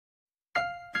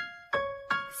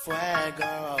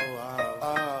Fuego,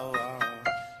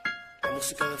 la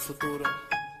música del futuro.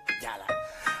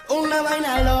 Una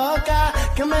vaina loca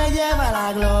que me lleva a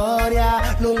la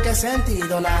gloria. Nunca he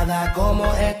sentido nada como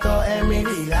esto en mi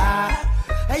vida.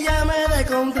 Ella me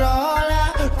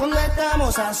descontrola cuando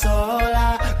estamos a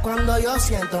solas. Cuando yo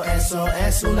siento eso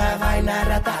es una vaina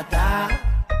ratatá.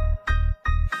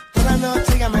 Toda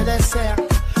noche ella me desea,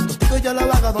 contigo yo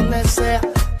lo hago donde sea.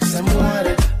 Se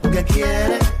muere porque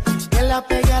quiere que la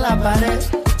pegue a la pared.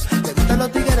 Le gustan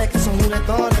los tígueres que son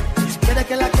juguetones. Quiere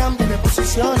que la cambie de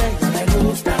posiciones. Ya le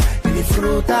gusta y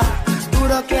disfruta.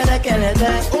 Duro quiere que le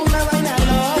dé una vaina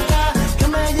loca que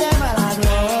me lleva a la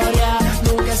gloria.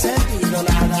 Nunca he sentido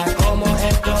nada como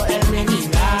esto en mi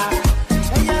vida.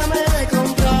 Ella me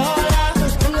descontrola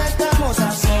cuando estamos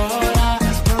a solas.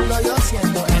 Cuando yo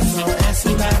siento eso es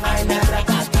una vaina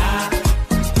ratatá.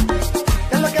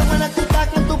 Es lo que buena tú estás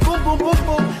con tu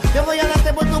pum-pum-pum-pum. Yo voy a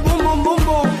darte por tu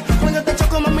bum-bum-bum-bum. Cuando te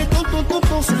choco mami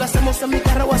tum-tum-tum-tum. Si lo hacemos en mi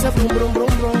carro voy a hacer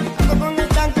brum-brum-brum-brum. Ando con el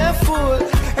tanque full.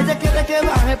 Ella quiere que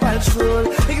baje para el sur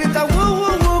y grita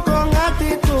woo-woo-woo con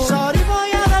actitud. Sorry,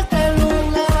 voy a darte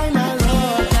una vaina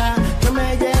loca que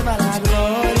me lleva a la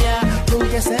gloria.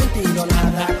 Nunca he sentido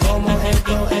nada como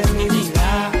esto en mi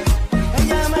vida.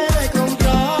 Ella me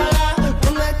descontrola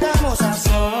cuando estamos a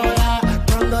solas.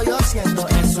 Cuando yo siento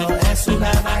eso es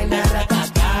una vaina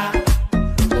ratatá.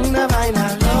 Una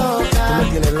vaina loca. Tú me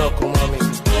tienes loco, mami.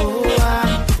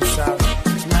 Tú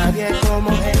sabes, nadie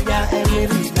como ella en mi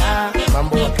vida.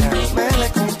 Mambo bacano, me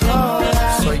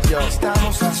descontrola. Soy yo,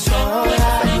 estamos a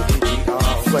solas.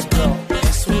 Fuego,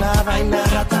 es una vaina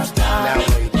ratatá.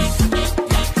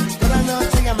 Toda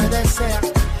noche ella me desea,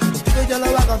 contigo yo lo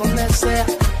hago donde sea.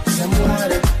 Se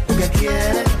muere porque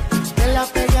quiere que la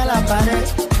pegue a la pared.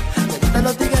 Le gustan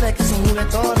los tigres que son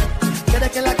juguetones. Quiere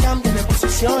que la cambie de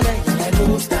posiciones. Ya le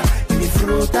gusta y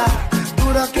disfruta.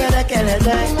 Duro quiere que le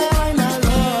dé una vaina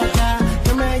loca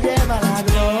que me lleva a la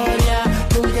gloria.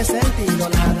 Nunca he sentido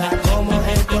nada como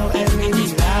esto en mi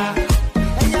vida.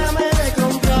 Ella me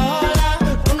descontrola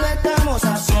cuando estamos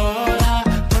a solas.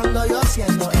 Cuando yo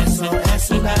siento eso es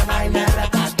una vaina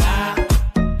ratatá.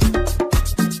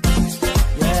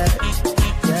 Yeah,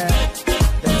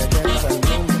 para el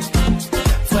mundo.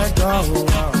 Fuego,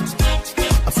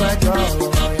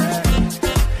 yeah.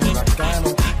 El bacano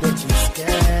de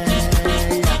Quiere.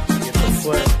 Y esto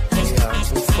fue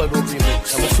un Fuego remix.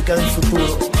 La música del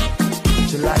futuro.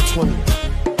 July 20.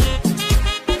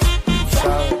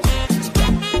 ¿Sabes?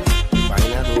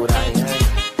 Vaina dura,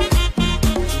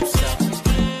 tú sabes.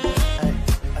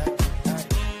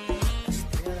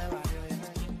 Estilo de barrio,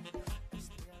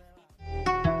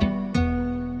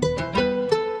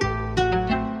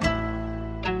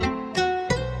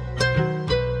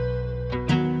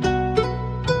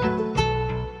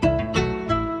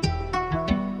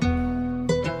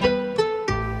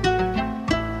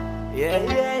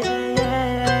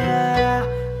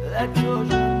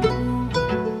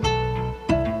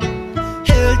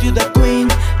 Hail to the queen,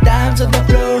 dance on the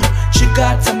floor. She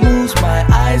got some moves, my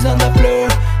eyes on the floor.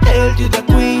 Hail to the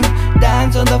queen,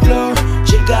 dance on the floor.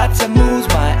 She got some moves,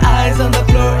 my eyes on the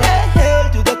floor. Hey, hail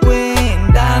to the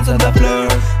queen, dance on the floor.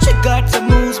 She got some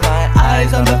moves, my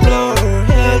eyes on the floor.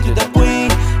 Hail to the queen,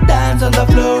 dance on the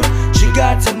floor. She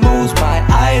got some moves, my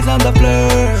eyes on the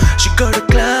floor. She got a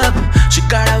club, she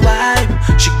got a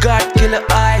vibe. She got killer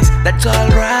eyes, that's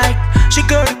alright. She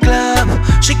got a club,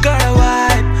 she got a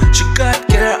vibe. She got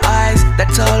killer eyes,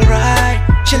 that's alright.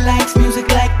 She likes music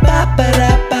like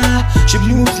ba-ba-da-ba. She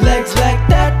moves legs like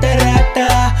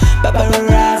da-da-da-da.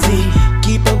 Paparazzi,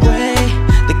 keep away.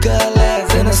 The girl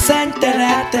is innocent,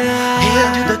 da-da-da. Hail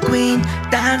to the queen,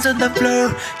 dance on the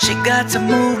floor. She got to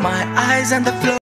move, my eyes on the floor.